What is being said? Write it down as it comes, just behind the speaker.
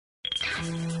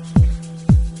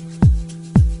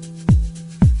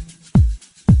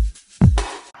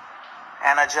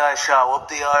Energize show, up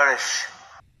the Irish.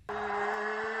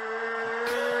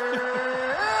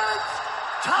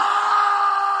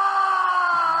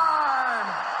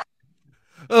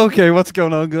 Okay, what's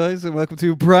going on, guys, and welcome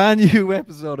to a brand new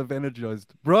episode of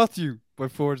Energized, brought to you by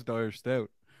Forged Irish Stout.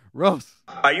 Ross,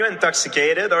 are you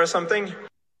intoxicated or something?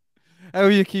 how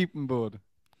are you keeping, bud?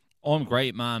 I'm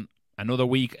great, man. Another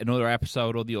week, another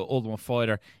episode of the Ultimate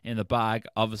Fighter in the bag.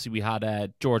 Obviously, we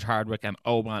had George Hardwick and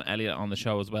Oban Elliott on the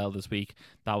show as well this week.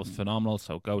 That was phenomenal,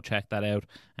 so go check that out.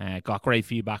 Got great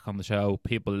feedback on the show.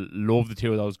 People love the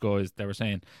two of those guys. They were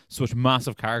saying such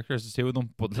massive characters, the two of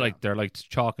them, but they're like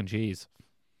chalk and cheese.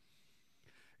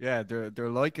 Yeah, they're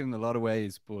like in a lot of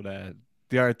ways, but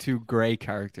they are two great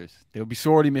characters. They'll be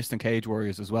sorely missed in Cage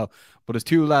Warriors as well. But as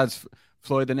two lads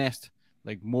fly the nest,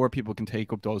 like more people can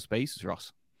take up those spaces,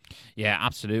 Ross. Yeah,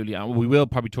 absolutely. And we will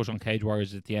probably touch on Cage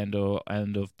Warriors at the end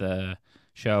of the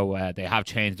show. They have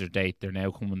changed their date. They're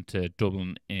now coming to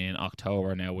Dublin in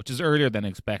October now, which is earlier than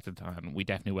expected, and we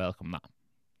definitely welcome that.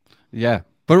 Yeah.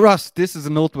 But Ross, this is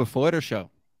an Ultimate Fighter show.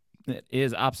 It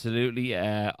is absolutely.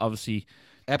 Obviously,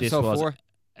 Episode 4.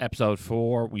 Episode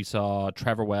 4, we saw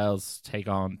Trevor Wells take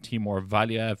on Timur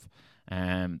Valiev.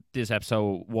 This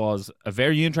episode was a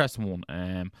very interesting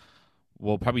one.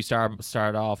 We'll probably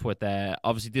start off with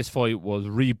obviously this fight was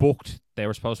rebooked. They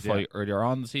were supposed to fight earlier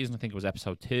on in the season. I think it was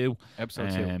episode 2.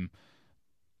 Episode 2.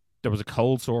 There was a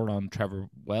cold sore on Trevor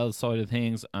Wells' side of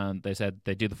things, and they said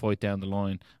they did the fight down the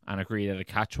line and agreed at a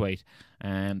catch weight.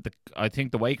 I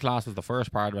think the weight class was the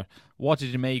first part of it. What did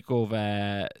you make of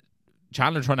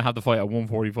Chandler trying to have the fight at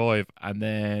 145, and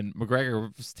then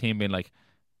McGregor's team being like,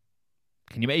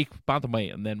 "Can you make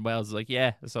bantamweight?" And then Wells was like,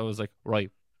 "Yeah." So I was like, "Right,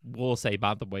 we'll say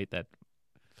bantamweight then."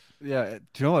 Yeah,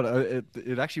 do you know what?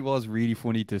 It actually was really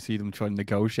funny to see them try to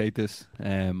negotiate this.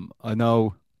 I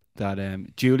know that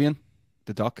Julian,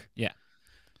 the doc,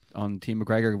 on Team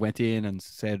McGregor went in and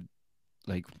said,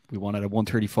 like, we wanted a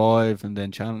 135, and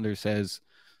then Chandler says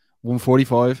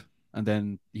 145, and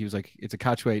then he was like, it's a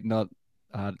catch weight, not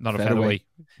a featherweight.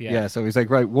 Yeah, so he's like,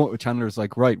 right, Chandler's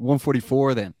like, right,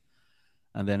 144 then.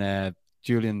 And then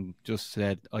Julian just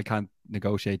said, I can't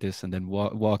negotiate this, and then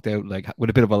walked out like with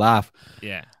a bit of a laugh.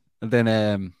 Yeah. And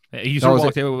then he sort of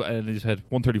walked out and he said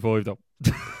 135 though.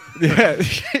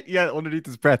 yeah, underneath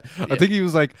his breath. Yeah. I think he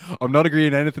was like, I'm not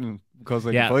agreeing to anything because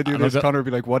like if I do this, Conor would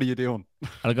be like, what are you doing? And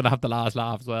I'm gonna have the last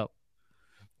laugh as well.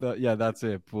 Yeah, that's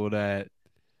it. But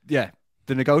yeah,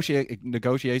 the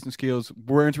negotiation skills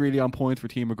weren't really on point for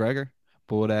Team McGregor.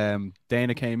 But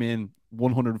Dana came in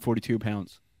 142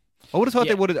 pounds. I would have thought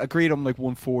they would have agreed on like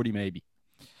 140 maybe.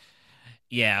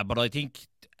 Yeah, but I think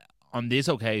on this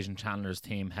occasion, Chandler's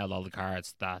team held all the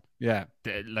cards.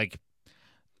 Like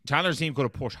Chandler's team could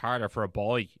have pushed harder for a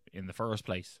boy in the first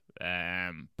place,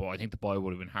 but I think the boy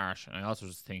would have been harsh. And I also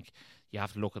just think you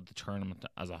have to look at the tournament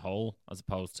as a whole, as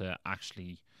opposed to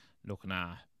actually looking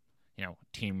at,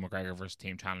 Team McGregor versus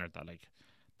Team Chandler.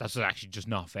 That's actually just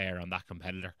not fair on that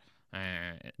competitor.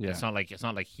 It's not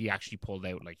like he actually pulled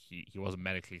out. Like he wasn't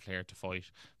medically cleared to fight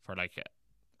for like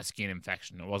a skin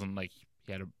infection. It wasn't like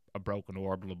he had a broken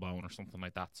orbital bone or something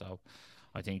like that. So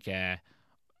I think, I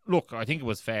think it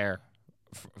was fair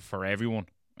for everyone,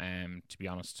 to be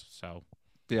honest. So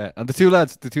yeah, and the two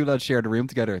lads shared a room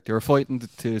together. They were fighting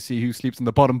to see who sleeps in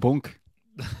the bottom bunk.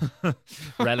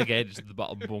 Relegated to the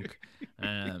bottom bunk.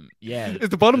 Is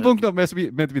the bottom bunk not meant to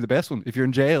be the best one? If you're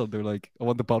in jail, they're like, I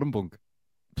want the bottom bunk.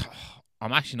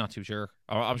 I'm actually not too sure.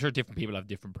 I'm sure different people have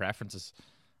different preferences.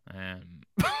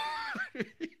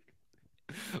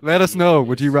 Let us know.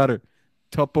 Would you rather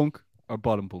top bunk or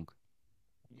bottom bunk?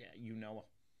 Yeah, you know it.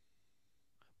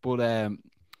 But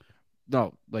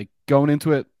no, like going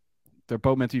into it, they're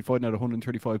both meant to be fighting at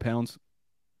 135 pounds.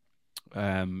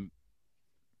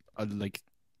 Like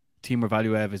Timur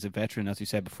Valiev is a veteran, as you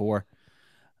said before,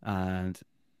 and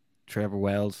Trevor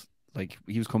Wells, like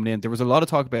he was coming in. There was a lot of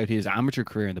talk about his amateur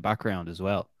career in the background as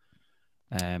well.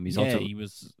 He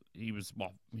was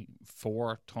what,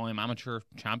 4-time amateur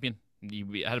champion.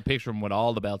 He had a picture of him with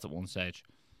all the belts at one stage.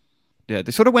 Yeah,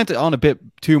 they sort of went on a bit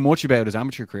too much about his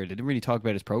amateur career. They didn't really talk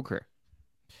about his pro career.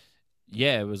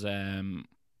 Yeah, it was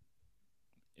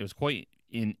quite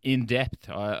in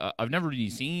depth. I've never really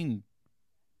seen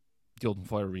the Ultimate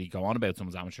Fighter really go on about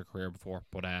someone's amateur career before,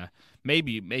 but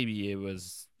maybe it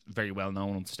was very well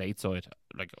known on the stateside.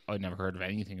 Like I'd never heard of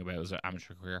anything about his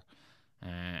amateur career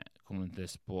coming into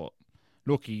this. But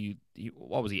look, he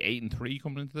what was he, 8-3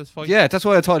 coming into this fight? Yeah, that's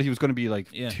why I thought he was going to be like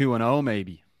 2-0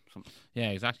 maybe. Yeah,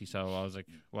 exactly. So I was like,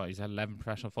 well, he's had 11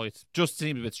 professional fights. Just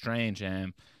seems a bit strange.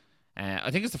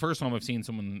 I think it's the first time I've seen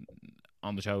someone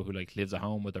on the show who like lives at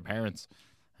home with their parents.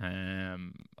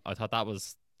 I thought that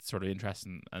was sort of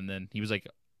interesting. And then he was like,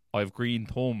 I have green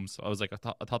thumbs. I was like,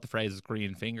 I thought the phrase was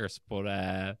green fingers, but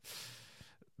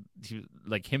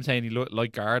like him saying he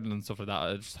liked gardening and stuff like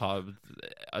that.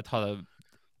 I thought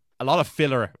a lot of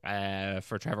filler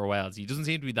for Trevor Wells. He doesn't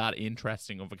seem to be that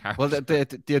interesting of a character. Well,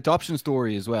 the adoption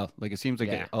story as well. Like it seems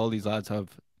like all these lads have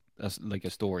like a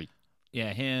story.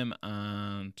 Yeah, him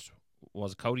and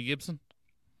was Cody Gibson.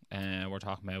 We're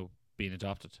talking about being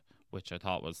adopted, which I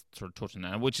thought was sort of touching,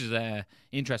 and which is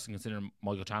interesting considering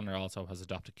Michael Chandler also has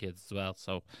adopted kids as well.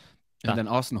 So, and then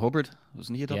Austin Hubbard,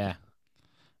 wasn't he adopted?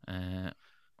 Yeah.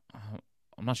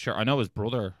 I'm not sure. I know his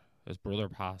brother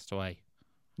passed away.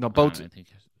 No, both. I think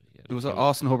it was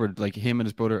Austin Hubbard, like him and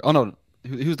his brother. Oh no,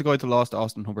 who's the guy that lost to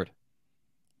Austin Hubbard?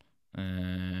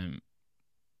 There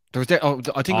was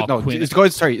I think Quinn. It's the guy.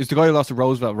 Sorry, it's the guy who lost to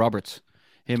Roosevelt Roberts.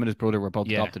 Him and his brother were both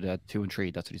adopted at 2 and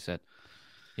 3. That's what he said.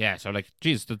 Yeah, so like,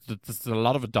 geez, there's a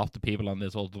lot of adopted people on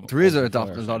this. There is a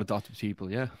lot of adopted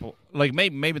people, yeah. But like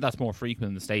maybe that's more frequent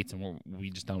in the States, and we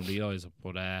just don't realize it.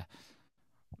 But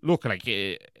look, like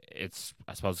it's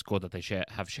I suppose it's good that they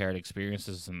have shared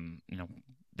experiences, and you know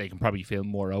they can probably feel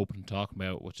more open to talk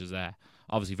about, which is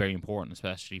obviously very important,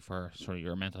 especially for sort of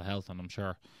your mental health. And I'm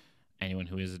sure anyone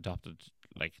who is adopted,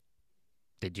 like,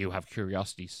 they do have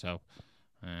curiosity. So,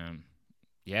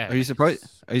 yeah. Are you surprised?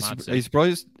 Are you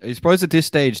surprised at this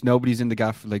stage nobody's in the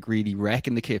gaff like really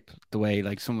wrecking the kip the way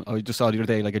like I just saw the other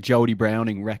day like a Jody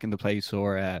Browning wrecking the place,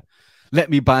 or Let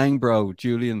Me Bang Bro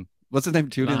Julian. What's his name?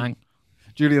 Julian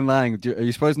Lang. Are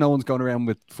you surprised no one's going around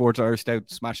with Fort Irish Stout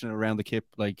smashing it around the kip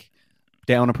like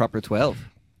down a proper 12?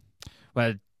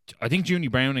 Well, I think Junie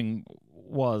Browning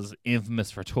was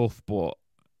infamous for TUF,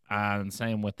 and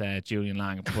same with Julian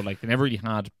Lang, but like they never really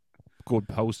had good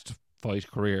post-fight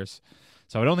careers.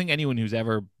 So I don't think anyone who's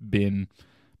ever been,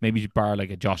 maybe bar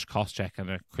like a Josh Koscheck and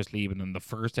a Chris Lieben in the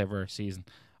first ever season,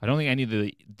 I don't think any of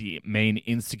the main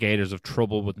instigators of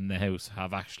trouble within the house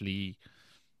have actually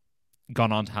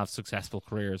gone on to have successful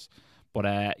careers. But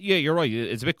yeah, you're right.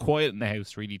 It's a bit quiet in the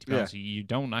house, really, to be honest. You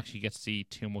don't actually get to see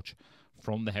too much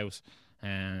from the house,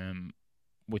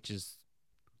 which is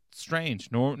strange.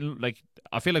 Like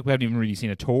I feel like we haven't even really seen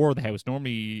a tour of the house.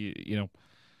 Normally, you know,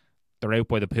 they're out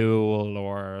by the pool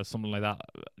or something like that.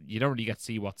 You don't really get to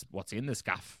see what's in this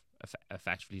gaff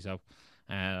effectively. So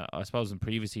I suppose in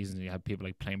previous seasons you had people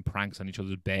like playing pranks on each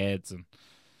other's beds and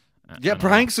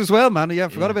pranks as well, man. Yeah, I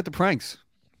forgot about the pranks.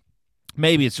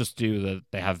 Maybe it's just due that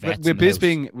they have vets. With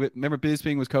Bisping, remember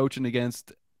Bisping was coaching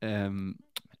against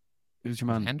who's your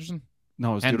man? Henderson?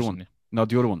 No, it's the other one. No,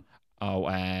 the other one. Oh,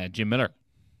 Jim Miller.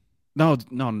 No,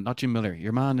 not Jim Miller.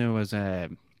 Your man who was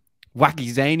wacky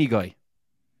zany guy.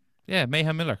 Yeah,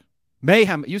 Mayhem Miller.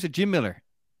 Mayhem. You said Jim Miller.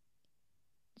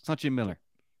 It's not Jim Miller.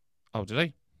 Oh, did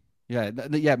I?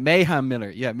 Yeah, Mayhem Miller.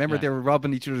 Yeah, remember they were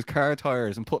robbing each other's car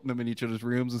tires and putting them in each other's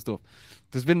rooms and stuff.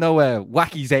 There's been no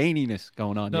wacky zaniness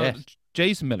going on yet.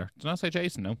 Jason Miller. Did I say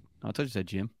Jason? No. I thought you said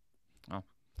Jim. Oh.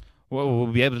 Well, we'll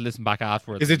be able to listen back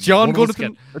afterwards. Is it John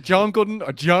Gooden, or John Gooden,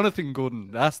 or Jonathan Gooden?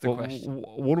 That's the question.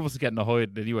 One of us is getting a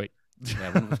hide anyway.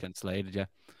 Yeah, one of us getting slated, yeah.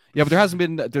 Yeah,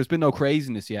 but there's been no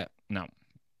craziness yet. No.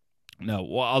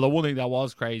 Well, although one thing that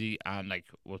was crazy and like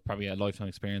was probably a lifetime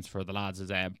experience for the lads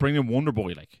is bringing Wonder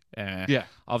Boy. Like,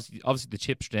 obviously the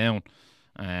chips down.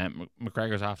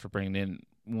 McGregor's after bringing in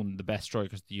one of the best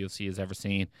strikers the UFC has ever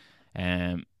seen.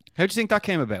 How do you think that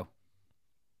came about?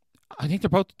 I think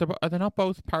are they not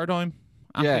both paradigm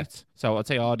athletes? Yeah. So I'd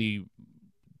say Audie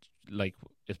like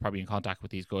is probably in contact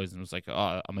with these guys and was like,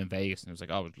 oh, I'm in Vegas, and he was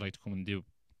like, oh, I would like to come and do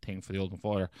a thing for the Ultimate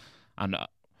Fighter. And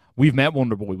we've met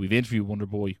Wonder Boy. We've interviewed Wonder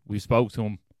Boy. We've spoke to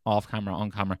him off camera,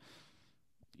 on camera.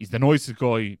 He's the nicest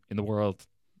guy in the world.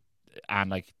 And,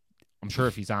 like, I'm sure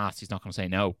if he's asked, he's not going to say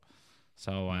no.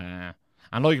 So,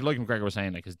 and like McGregor was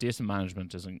saying, like, his distance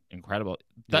management is incredible.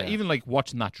 That even, like,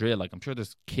 watching that drill, like, I'm sure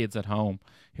there's kids at home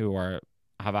who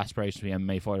have aspirations to be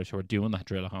MMA fighters who are doing that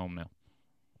drill at home now.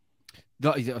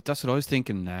 That's what I was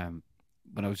thinking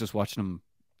when I was just watching him.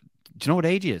 Do you know what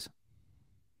age he is?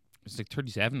 He's like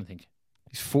 37, I think.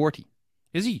 He's 40.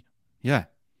 Is he? Yeah.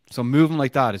 So moving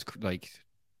like that is like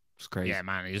it's crazy. Yeah,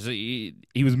 man.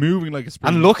 He was moving like a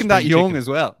spring, and looking that young as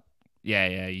well.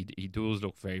 Yeah. He does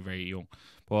look very, very young.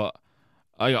 But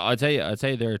I'd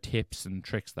say there are tips and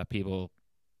tricks that people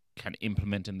can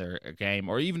implement in their game,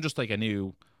 or even just like a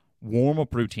new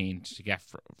warm-up routine to get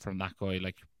from that guy,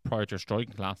 like prior to your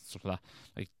striking class and stuff like that.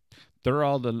 Like, they're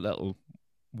all the little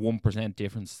 1%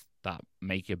 difference that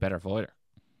make you a better fighter.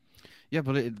 Yeah,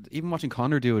 but even watching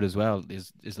Conor do it as well,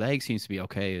 his leg seems to be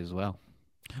okay as well.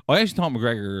 I actually thought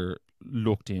McGregor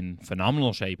looked in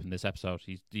phenomenal shape in this episode.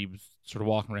 He was sort of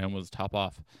walking around with his top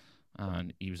off,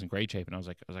 and he was in great shape. And I was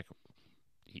like,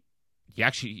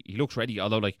 he looks ready.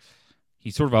 Although like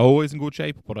he's sort of always in good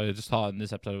shape, but I just thought in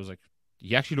this episode I was like,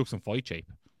 he actually looks in fight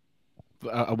shape.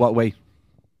 What weight?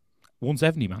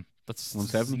 170, man. That's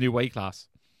 170, new weight class.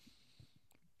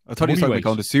 I thought he was talking about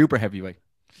going to super heavyweight.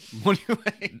 Money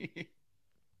weight.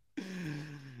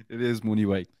 It is money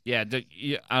weight. Yeah,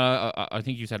 I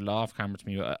think you said it off camera to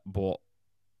me, but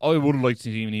I would have liked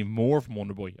to see even more from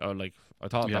Wonderboy. I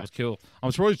thought that was cool.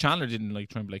 I'm surprised Chandler didn't like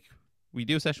try and be like, we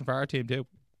do a session for our team too.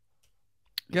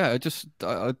 Yeah,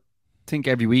 I think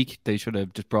every week they should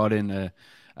have just brought in a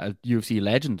UFC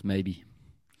legend, maybe.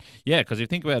 Yeah, because you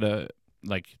think about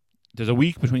there's a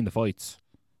week between the fights,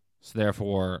 so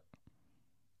therefore,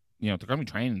 they're going to be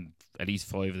training at least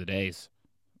 5 of the days.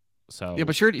 So yeah,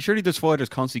 but surely there's fighters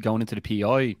constantly going into the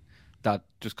PI that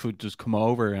could just come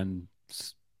over and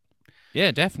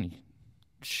definitely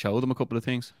show them a couple of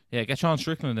things. Yeah, get Sean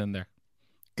Strickland in there.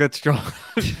 Get strong,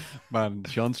 man.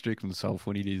 Sean Strickland's so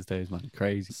funny these days, man.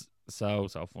 Crazy, so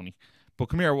funny. But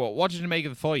come here, what did you make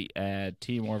of the fight?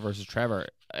 Timur versus Trevor.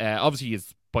 Obviously,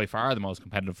 it's by far the most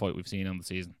competitive fight we've seen on the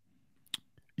season.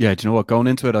 Yeah, do you know what? Going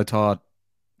into it, I thought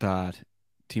that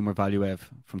Timur Valiev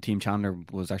from Team Chandler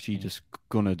was actually just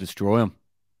gonna destroy him,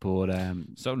 but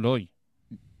so did I.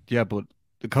 Yeah, but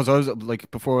because I was like,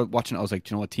 before watching it, I was like,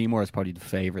 do you know what? Timur is probably the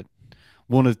favorite,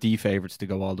 one of the favorites to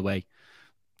go all the way.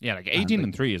 Yeah, like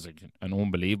 18-3 is like an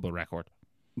unbelievable record.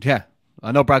 Yeah,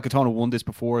 I know Brad Katona won this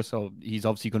before, so he's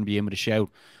obviously going to be in with a shout.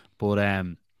 But I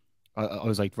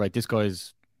was like, right, this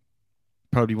guy's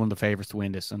probably one of the favorites to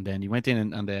win this. And then he went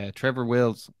in and Trevor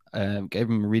Wills gave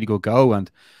him a really good go. And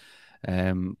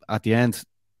at the end,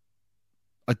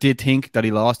 I did think that he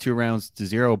lost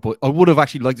 2-0, but I would have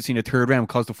actually liked to see a third round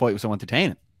because the fight was so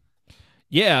entertaining.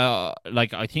 Yeah,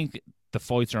 I think the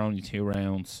fights are only 2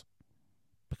 rounds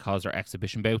because they're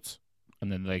exhibition bouts,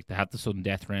 and then they have the sudden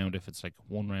death round if it's like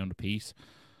 1 round apiece.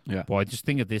 Yeah, but I just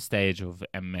think at this stage of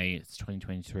MMA, it's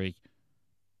 2023,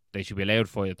 they should be allowed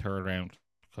to fight a third round,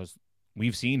 because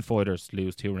we've seen fighters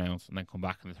lose 2 rounds and then come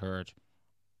back in the third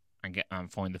and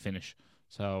find the finish.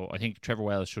 So I think Trevor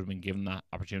Wells should have been given that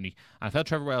opportunity. And I felt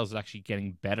Trevor Wells was actually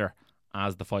getting better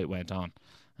as the fight went on.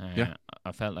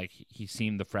 I felt like he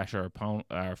seemed the fresher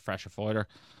fighter.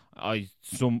 I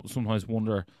sometimes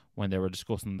wonder when they were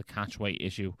discussing the catch weight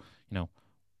issue,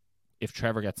 if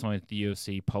Trevor gets signed to the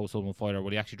UFC post-Ultimate Fighter,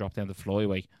 would he actually drop down to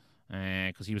flyweight?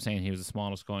 Because he was saying he was the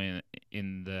smallest guy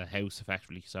in the house,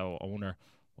 effectively. So I wonder,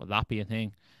 will that be a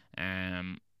thing?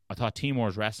 I thought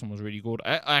Timur's wrestling was really good.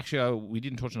 We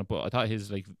didn't touch on it, but I thought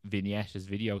his vignette, his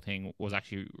video thing was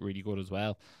actually really good as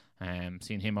well.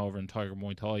 Seeing him over in Tiger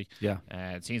Muay Thai,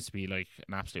 it seems to be like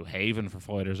an absolute haven for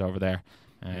fighters over there.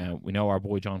 We know our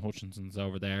boy John Hutchinson's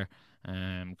over there,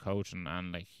 coaching,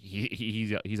 and like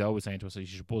he's always saying to us, you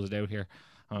should buzz it out here.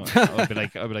 I'd be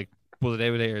like buzz it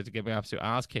out here to get my absolute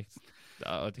ass kicked.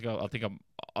 I'd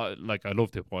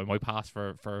love to. I might pass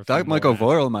for that might go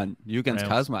viral, man. You against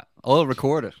Kazmat. I'll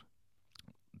record it.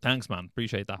 Thanks, man.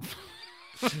 Appreciate that.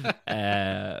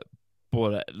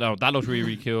 But no, that looked really,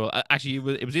 really cool.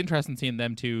 Actually, it was interesting seeing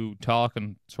them two talk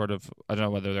and sort of, I don't know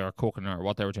whether they were cooking or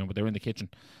what they were doing, but they were in the kitchen.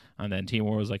 And then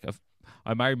Timur was like,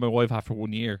 I married my wife after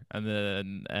 1 year. And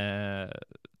then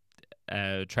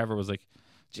Trevor was like,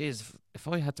 geez, if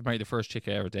I had to marry the first chick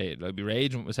I ever dated, I'd be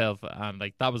raging with myself. And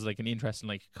like that was like an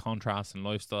interesting contrast in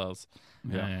lifestyles.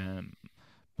 Yeah.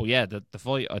 But yeah, the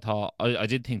fight, I thought, I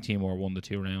did think Timur won the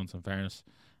 2 rounds, in fairness.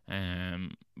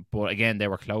 But again, they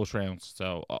were close rounds,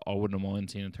 so I wouldn't have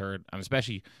minded seeing a third. And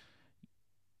especially,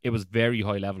 it was very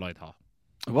high level, I thought.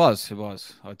 It was.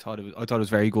 I thought it was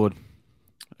very good.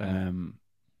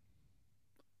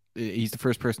 He's the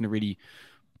first person to really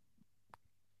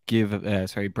give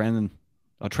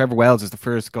Trevor Wells is the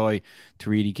first guy to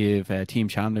really give Team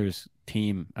Chandler's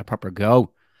team a proper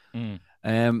go. Do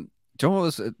you know what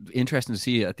was interesting to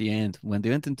see at the end when they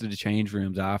went into the change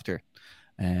rooms after?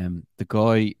 The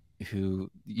guy who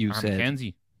you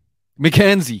said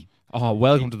Mackenzie. Oh,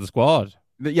 welcome to the squad.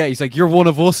 Yeah, he's like, you're one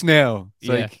of us now. It's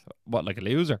like, what, like a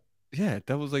loser? Yeah,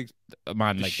 that was like,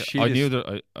 man, like I knew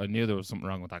there was something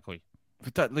wrong with that guy.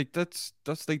 But that's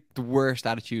like the worst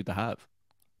attitude to have.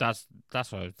 That's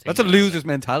what I would think. That's a loser's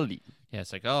mentality. Yeah,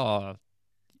 it's like, oh,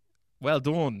 well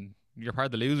done. You're part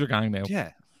of the loser gang now.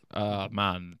 Yeah.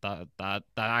 Man, that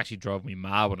actually drove me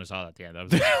mad when I saw that at the end. I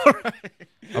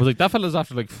was like, that fella's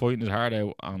after fighting his heart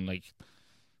out on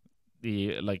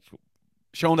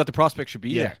showing that the prospect should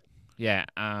be there. Yeah,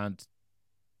 and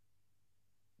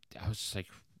I was just like,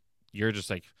 you're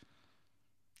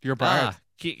Bard.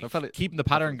 keeping the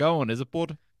pattern going, is it,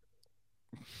 bud?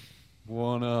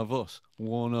 One of us.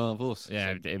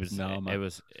 Yeah, it was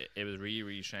really,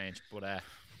 really strange. But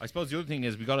I suppose the other thing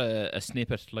is we got a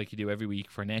snippet like you do every week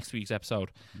for next week's episode.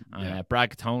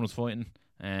 Brad Catone was fighting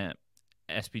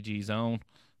SPG zone,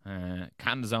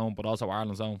 Canada zone, but also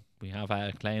Ireland zone. We have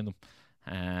claimed them,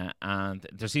 and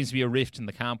there seems to be a rift in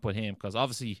the camp with him because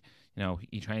obviously,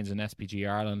 he trains in SPG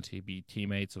Ireland. He'd be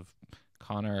teammates of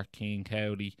Connor, King,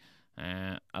 Cowley.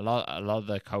 A lot of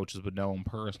the coaches would know him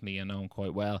personally and know him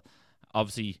quite well.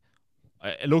 Obviously,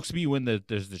 it looks to be when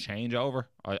there's the changeover.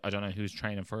 I don't know who's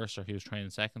training first or who's training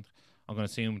second. I'm going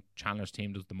to assume Chandler's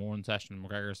team does the morning session and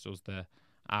McGregor's does the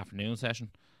afternoon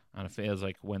session. And it feels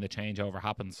like when the changeover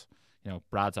happens,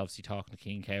 Brad's obviously talking to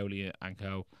King, Cowley and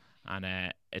co. And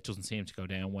it doesn't seem to go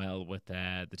down well with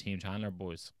the Team Chandler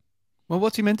boys. Well,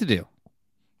 what's he meant to do?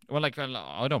 Well,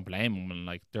 I don't blame him.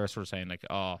 And they're sort of saying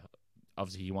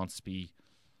obviously he wants to be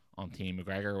on Team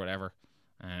McGregor or whatever.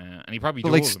 And he probably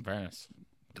does, in fairness.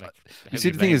 You see,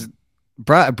 the thing is,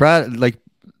 Brad,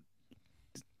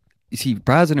 you see,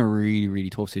 Brad's in a really,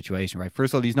 really tough situation, right?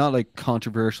 First of all, he's not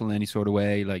controversial in any sort of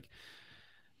way,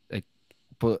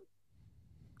 but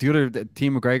the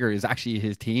Team McGregor is actually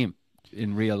his team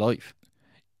in real life.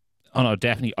 Oh no,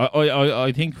 definitely.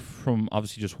 I think from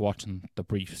obviously just watching the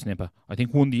brief snippet, I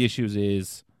think one of the issues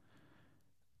is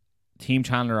Team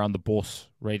Chandler on the bus,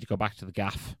 ready to go back to the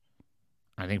gaff.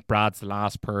 I think Brad's the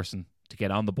last person to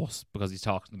get on the bus because he's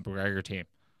talking to the McGregor team.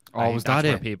 Oh, was that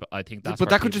it? I think that's. But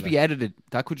that could just be edited.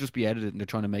 That could just be edited, and they're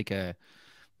trying to make a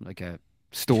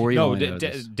story. No,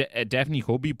 it definitely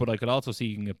could be, but I could also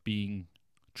see it being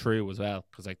true as well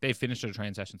because they finished their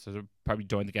training session, so they're probably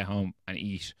going to get home and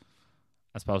eat,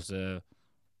 as opposed to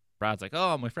Brad's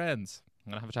oh, my friends,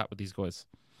 I'm gonna have a chat with these guys.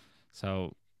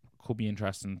 So could be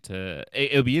interesting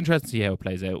it'll be interesting to see how it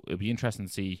plays out. It'll be interesting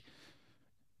to see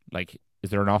is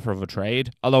there an offer of a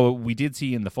trade? Although we did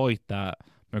see in the fight that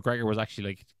McGregor was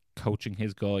actually coaching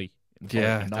his guy in the fight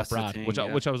and not Brad, thing, which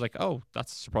I was oh,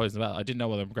 that's surprising as well. I didn't know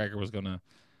whether McGregor was gonna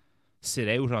sit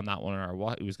out on that one or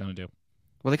what he was gonna do.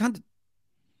 Well,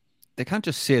 they can't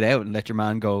just sit out and let your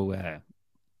man go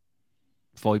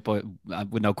fight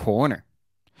with no corner.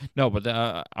 No, but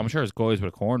I'm sure his guys would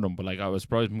have cornered him. But I was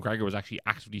surprised McGregor was actually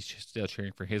actively still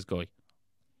cheering for his guy.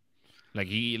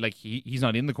 He's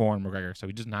not in the corner, McGregor, so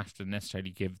he doesn't have to necessarily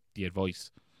give the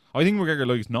advice. I think McGregor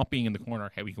likes not being in the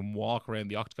corner. How he can walk around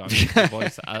the octagon and give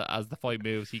advice as the fight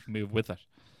moves, he can move with it.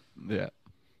 Yeah.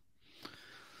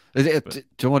 Do you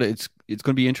know what? It's going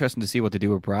to be interesting to see what they do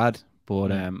with Brad.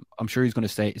 But I'm sure he's going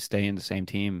to stay in the same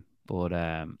team. But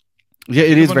yeah,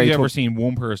 it is very tough. I've never seen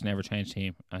one person ever change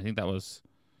team. I think that was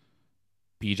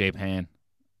BJ Penn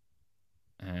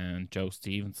and Joe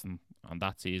Stevenson on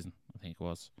that season. I think it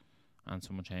was, and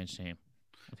someone changed team.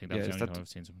 I think that was the only time I've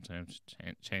seen someone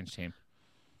change team.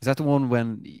 Is that the one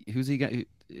when who's he got?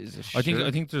 I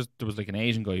think there was an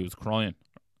Asian guy who was crying.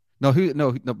 No,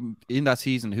 in that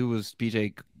season, who was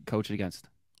BJ coaching against?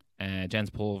 Jens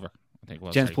Pulver. I think it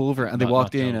was Jens Pulver, and they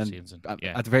walked in, and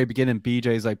at the very beginning,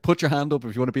 BJ's put your hand up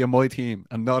if you want to be on my team,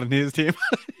 and not on his team.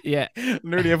 Yeah,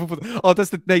 literally everyone. Oh,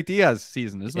 that's the Nate Diaz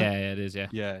season, isn't it? Yeah, it is.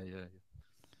 Yeah.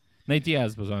 Nate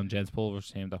Diaz was on Jens Pulver's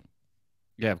team, though.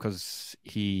 Yeah, because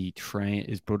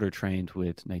his brother trained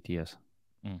with Nate Diaz.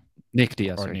 Nick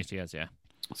Diaz. Or Nick Diaz, yeah.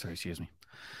 Sorry, excuse me.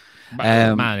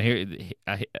 Man, here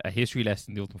a history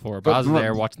lesson the ultimate four. Baz is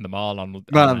there watching them all on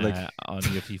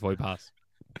UFC Fight Pass.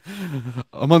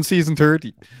 I'm on season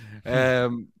 30.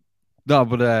 No,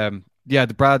 but yeah,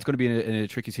 the Brad's going to be in a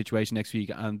tricky situation next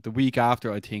week, and the week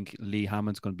after, I think Lee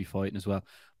Hammond's going to be fighting as well.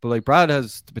 But Brad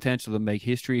has the potential to make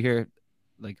history here.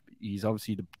 He's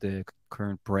obviously the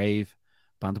current Brave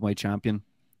bantamweight champion.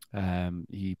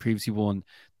 He previously won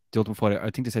the Ultimate Fighter.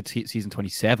 I think they said season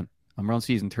 27. I'm around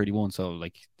season 31, so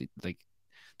it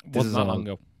wasn't that long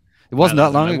ago. It wasn't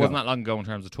that long ago. It wasn't that long ago in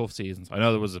terms of TUF seasons. I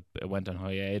know it went on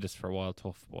hiatus for a while,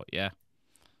 TUF, but yeah.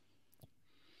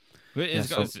 It's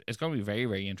going to be very,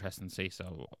 very interesting to see.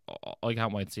 So I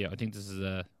can't wait to see it. I think this is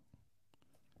it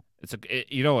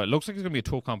looks like it's going to be a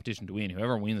tough competition to win.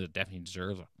 Whoever wins it definitely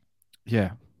deserves it.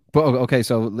 Yeah. But okay,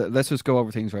 so let's just go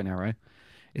over things right now, right?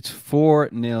 It's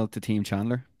 4-0 to Team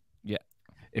Chandler. Yeah.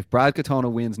 If Brad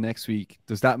Katona wins next week,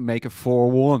 does that make it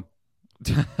 4-1?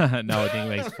 No, I think it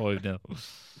makes 5-0.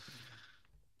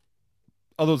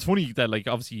 Although it's funny that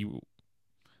obviously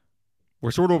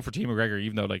we're sort of up for Team McGregor,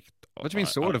 even though what do you mean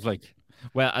sort of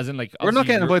well, as in we're not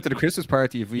getting invited to the Christmas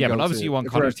party if we but obviously you want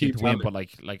Connor's team to win, but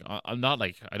I'm not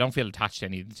I don't feel attached to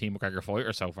any of the Team McGregor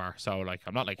fighters so far, so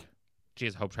I'm not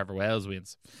geez, I hope Trevor Wells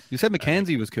wins. You said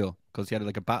Mackenzie was cool because he had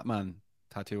a Batman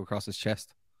tattoo across his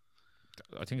chest.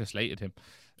 I think I slated him.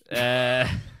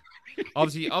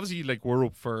 Obviously, like we're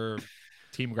up for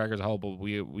Team McGregor as a whole, but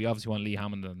we obviously want Lee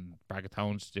Hammond and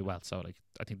Bragatone to do well. So like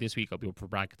I think this week I'll be up for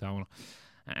Bragatone.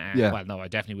 Well, no, I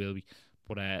definitely will be,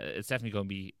 but it's definitely going to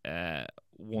be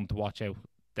one to watch out.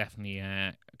 Definitely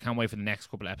can't wait for the next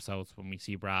couple of episodes when we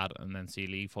see Brad and then see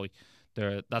Lee fight.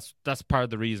 That's part of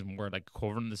the reason we're like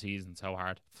covering the season so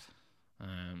hard.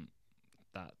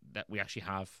 That we actually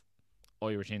have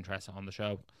Irish interest on the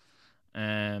show.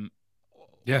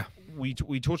 We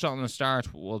touched on it the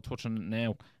start. We'll touch on it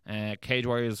now. Cage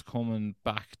Warriors coming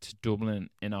back to Dublin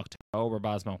in October,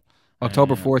 Basmo.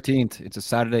 October 14th. It's a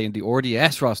Saturday in the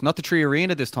RDS, Ross, not the Tree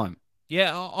Arena this time.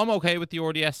 Yeah, I'm okay with the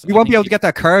RDS. We won't be able to get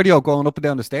that cardio going up and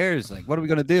down the stairs. Like, what are we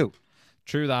going to do?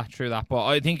 True that. But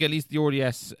I think at least the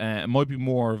RDS it might be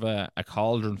more of a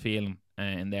cauldron feeling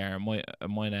in there. It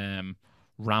might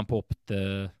ramp up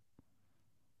the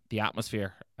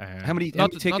atmosphere. How many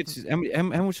tickets? How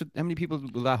many people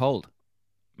will that hold?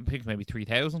 I think maybe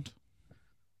 3,000.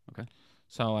 Okay.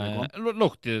 So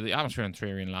look, the atmosphere in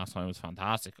Tree Arena last time was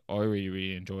fantastic. I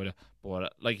really enjoyed it.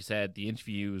 But like you said, the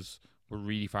interviews were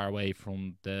really far away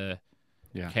from the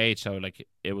cage. So like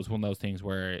it was one of those things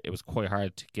where it was quite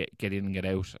hard to get in and get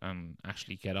out and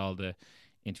actually get all the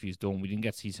interviews done. We didn't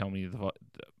get to see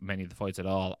many of the fights at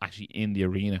all actually in the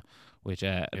arena, which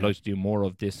I'd like to do more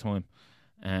of this time.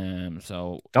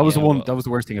 So that was that was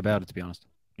the worst thing about it, to be honest.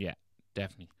 Yeah,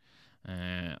 definitely.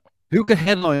 Who could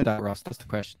headline that, Ross? That's the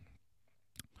question.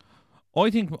 I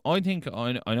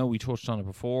know we touched on it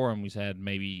before, and we said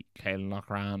maybe Caelan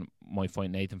Loughran might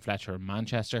fight Nathan Fletcher in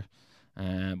Manchester,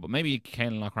 but maybe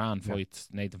Caelan Loughran fights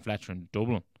Nathan Fletcher in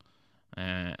Dublin.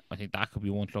 I think that could be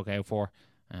one to look out for.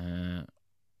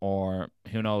 Or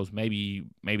who knows? Maybe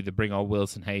they bring out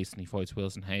Wilson Hayes and he fights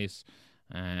Wilson Hayes.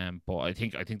 But I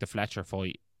think the Fletcher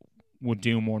fight would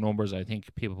do more numbers. I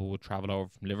think people would travel over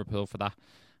from Liverpool for that,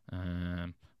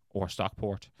 or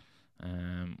Stockport.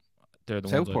 They're the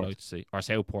ones I'd like to see, or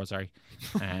Southport. Sorry,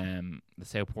 the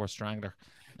Southport Strangler.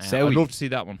 I'd love to see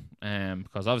that one.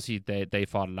 Because obviously they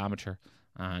fought an amateur,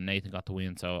 and Nathan got the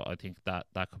win. So I think that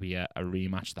could be a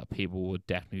rematch that people would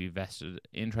definitely be vested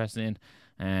interest in.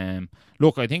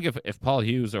 Look, I think if Paul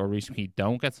Hughes or Reece McKee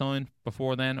don't get signed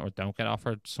before then, or don't get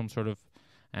offered some sort of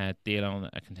deal on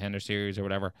a contender series or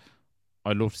whatever,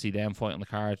 I'd love to see them fight on the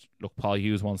card. Look, Paul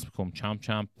Hughes wants to become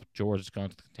champ. George has gone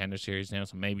to the contender series now,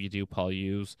 so maybe you do Paul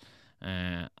Hughes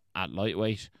at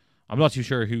lightweight. I'm not too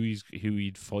sure who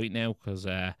he'd fight now, because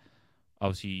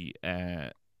obviously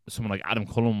someone like Adam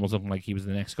Cullen was looking like he was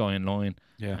the next guy in line.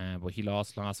 Yeah. But he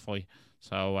lost last fight.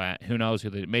 So who knows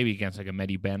maybe against like a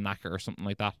Mehdi Benlacker or something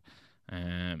like that.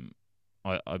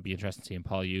 I'd be interested in seeing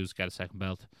Paul Hughes get a second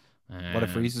belt. What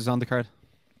if Reese is on the card?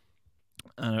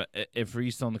 If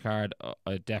Reese is on the card,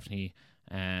 I'd definitely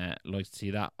like to see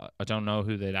that. I don't know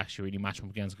who they'd actually really match him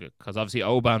against, because obviously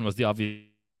Oban was the obvious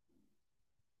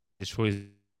choice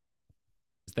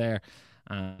there,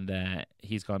 and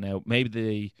he's gone out. Maybe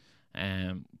they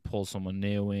pull someone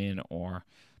new in, or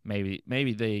maybe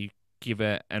they give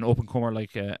an up and comer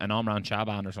like an Omran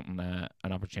Shaban or something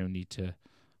an opportunity to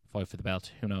fight for the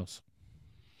belt. Who knows?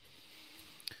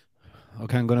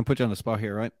 Okay, I'm going to put you on the spot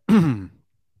here, right?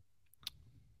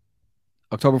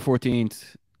 October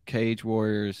 14th, Cage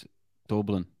Warriors,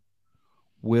 Dublin.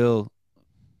 Will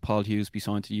Paul Hughes be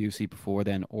signed to the UFC before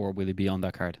then, or will he be on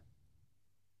that card?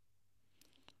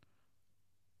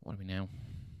 What are we now?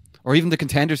 Or even the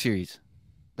contender series?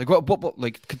 Like what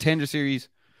like contender series?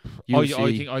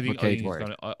 UFC, I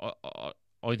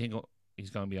think he's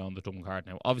going to be on the Dublin card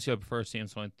now. Obviously, I prefer to see him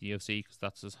signed to the UFC because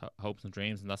that's his hopes and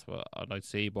dreams, and that's what I'd like to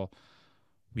see. But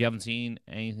we haven't seen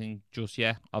anything just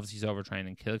yet. Obviously, he's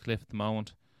overtraining Killcliff at the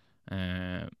moment.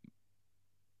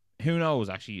 Who knows?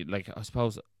 Actually, like I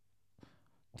suppose.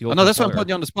 That's why I'm putting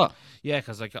you on the spot. Yeah,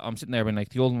 because like I'm sitting there being like,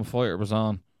 the Ultimate Fighter was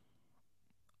on.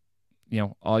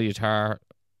 All Yatar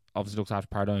obviously looks after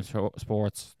Paradigm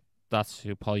Sports. That's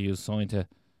who Paul Hughes signed to,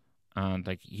 and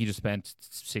like he just spent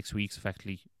 6 weeks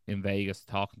effectively in Vegas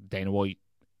talking to Dana White.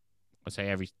 I say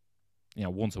every,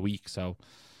 once a week. So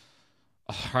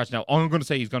hard to know. I'm going to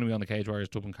say he's going to be on the Cage Warriors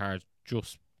Dublin card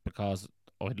just because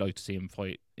I'd like to see him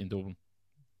fight in Dublin,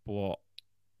 but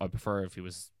I prefer if he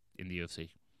was in the UFC.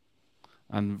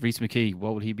 And Reece McKee,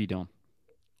 what would he be doing?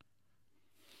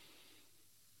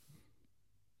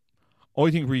 I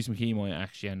think Reece McKee might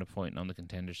actually end up fighting on the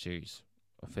contender series.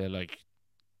 I feel like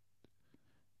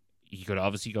he could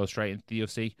obviously go straight into the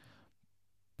UFC,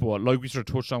 but like we sort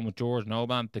of touched on with George and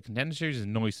Oban, the contender series is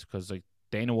nice because like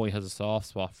Dana White has a soft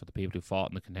spot for the people who fought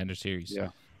in the contender series. Yeah.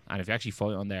 And if you actually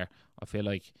fight on there, I feel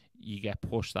like you get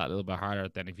pushed that little bit harder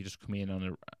than if you just come in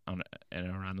on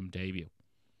a random debut.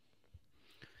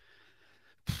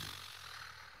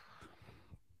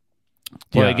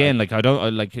 But again, like I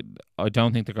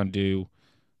don't think they're going to do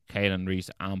Caelan, Reece,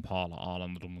 and Paul all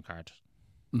on the Dublin card.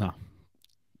 No,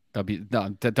 that'll be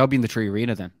in the Tree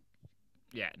Arena then.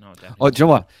 Yeah, no, definitely. Oh, do you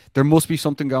know what? There must be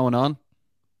something going on,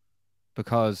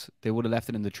 because they would have left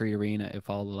it in the Tree Arena if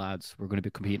all the lads were going to be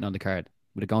competing on the card.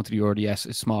 Would have gone to the RDS,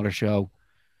 a smaller show.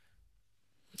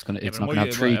 It's not going to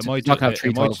have three. It might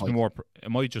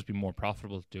just be more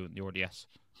profitable to do it in the RDS.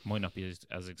 It might not be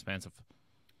as expensive.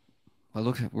 Well,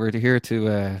 look, we're here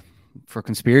to for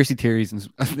conspiracy theories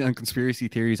and conspiracy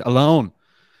theories alone.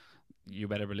 You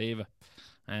better believe it.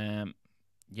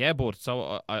 Yeah, but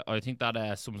so I think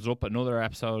that sums up another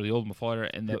episode of the Ultimate Fighter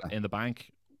in the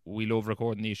bank. We love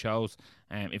recording these shows.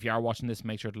 If you are watching this,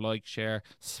 make sure to like, share,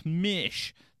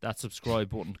 smash that subscribe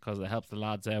button, because it helps the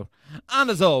lads out.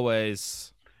 And as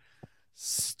always,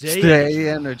 stay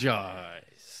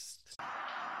energized.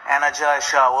 Energized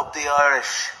show, up the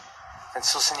Irish. Been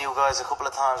sussing you guys a couple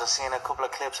of times. I've seen a couple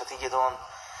of clips. I think you've done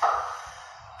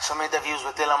some interviews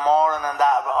with Dylan Moran and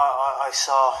that I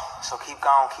saw. So keep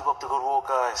going, keep up the good work,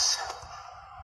 guys.